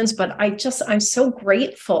questions, but I'm so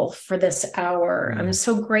grateful for this hour. I'm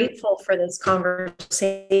so grateful for this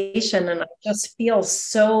conversation. And I just feel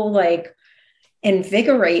so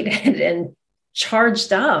invigorated and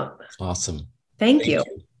charged up. Awesome. Thank you.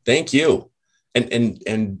 Thank you.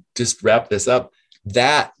 And just wrap this up,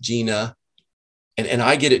 that, Gina, and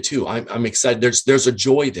I get it too. I'm excited. There's a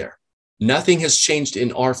joy there. Nothing has changed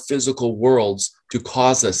in our physical worlds to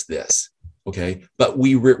cause us this. Okay. But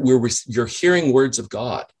you're hearing words of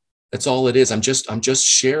God. That's all it is. I'm just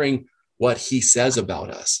sharing what he says about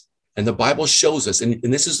us. And the Bible shows us, and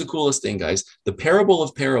this is the coolest thing, guys. The parable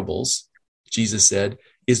of parables, Jesus said,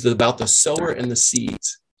 is about the sower and the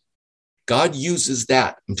seeds. God uses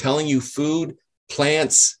that. I'm telling you, food,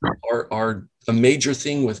 plants are a major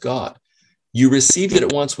thing with God. You receive it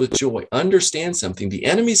at once with joy. Understand something. The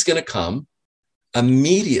enemy's going to come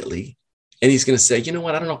immediately, and he's going to say, you know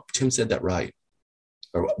what? I don't know if Tim said that right.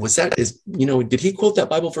 Or did he quote that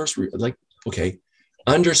Bible verse? Okay,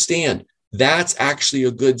 understand that's actually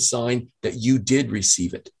a good sign that you did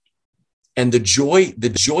receive it. And the joy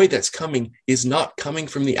that's coming is not coming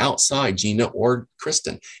from the outside, Gina or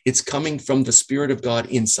Kristen. It's coming from the Spirit of God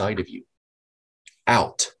inside of you.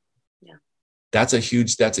 Out. Yeah. That's a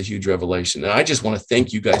huge revelation. And I just want to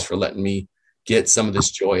thank you guys for letting me get some of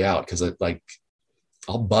this joy out, because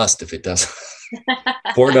I'll bust if it doesn't.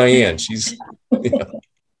 Poor Diane. She's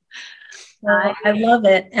I love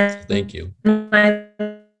it. And thank you. I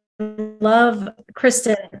love,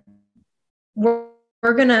 Kristen. We're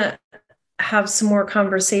gonna have some more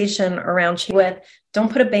conversation around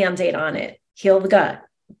don't put a Band-Aid on it. Heal the gut.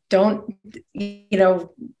 Don't,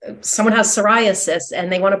 someone has psoriasis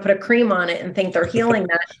and they want to put a cream on it and think they're healing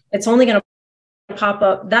that. It's only going to pop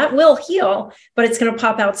up. That will heal, but it's going to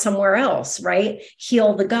pop out somewhere else, right?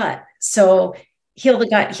 Heal the gut. So heal the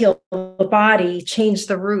gut, heal the body, change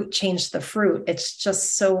the root, change the fruit. It's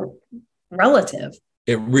just so relative.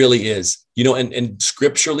 It really is. And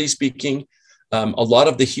scripturally speaking, a lot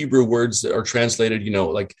of the Hebrew words that are translated,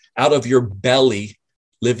 out of your belly,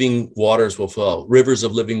 living waters will flow. Rivers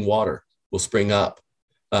of living water will spring up.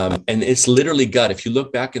 And it's literally gut. If you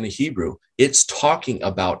look back in the Hebrew, it's talking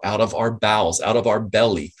about out of our bowels, out of our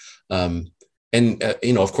belly.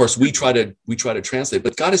 Of course, we try to translate,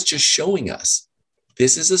 but God is just showing us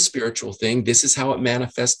this is a spiritual thing. This is how it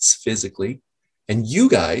manifests physically. And you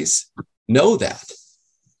guys know that.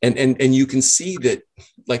 And you can see that,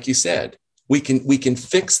 like you said, we can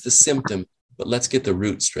fix the symptom, but let's get the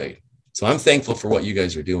root straight. So I'm thankful for what you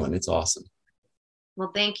guys are doing. It's awesome.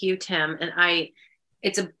 Well, thank you, Tim. And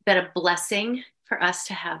it's been a blessing for us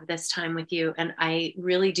to have this time with you. And I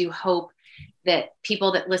really do hope that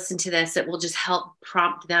people that listen to this, it will just help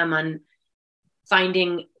prompt them on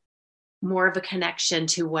finding more of a connection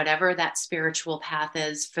to whatever that spiritual path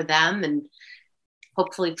is for them, and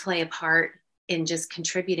hopefully play a part in just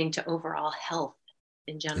contributing to overall health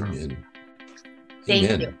in general. Amen. Thank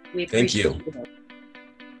Amen. you. We Thank you. it.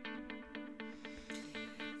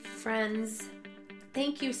 Friends,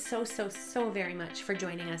 thank you so very much for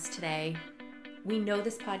joining us today. We know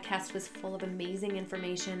this podcast was full of amazing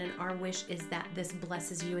information, and our wish is that this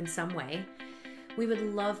blesses you in some way. We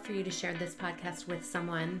would love for you to share this podcast with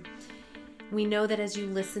someone. We know that as you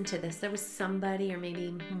listen to this, there was somebody or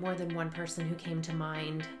maybe more than one person who came to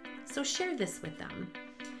mind. So share this with them.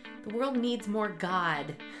 The world needs more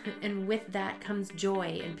God, and with that comes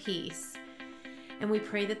joy and peace. And we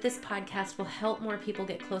pray that this podcast will help more people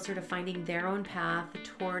get closer to finding their own path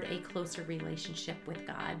toward a closer relationship with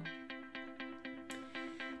God.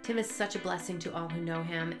 Tim is such a blessing to all who know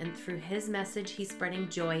him, and through his message, he's spreading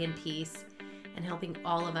joy and peace and helping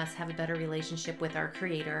all of us have a better relationship with our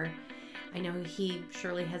Creator. I know he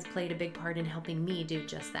surely has played a big part in helping me do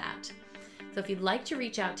just that. So if you'd like to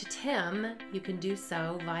reach out to Tim, you can do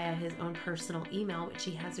so via his own personal email, which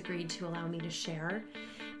he has agreed to allow me to share.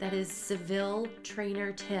 That is Seville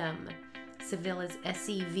Trainer Tim. Seville is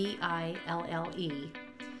Seville.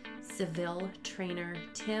 Seville Trainer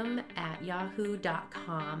Tim at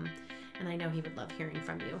yahoo.com. And I know he would love hearing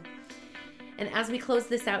from you. And as we close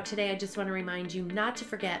this out today, I just want to remind you not to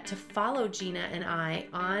forget to follow Gina and I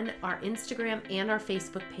on our Instagram and our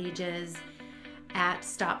Facebook pages at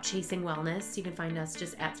Stop Chasing Wellness. You can find us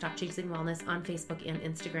just at Stop Chasing Wellness on Facebook and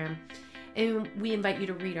Instagram. And we invite you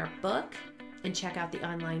to read our book and check out the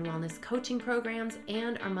online wellness coaching programs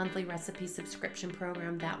and our monthly recipe subscription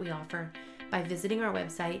program that we offer by visiting our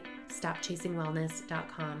website,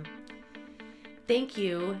 stopchasingwellness.com. Thank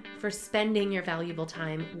you for spending your valuable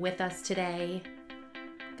time with us today.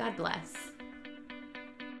 God bless.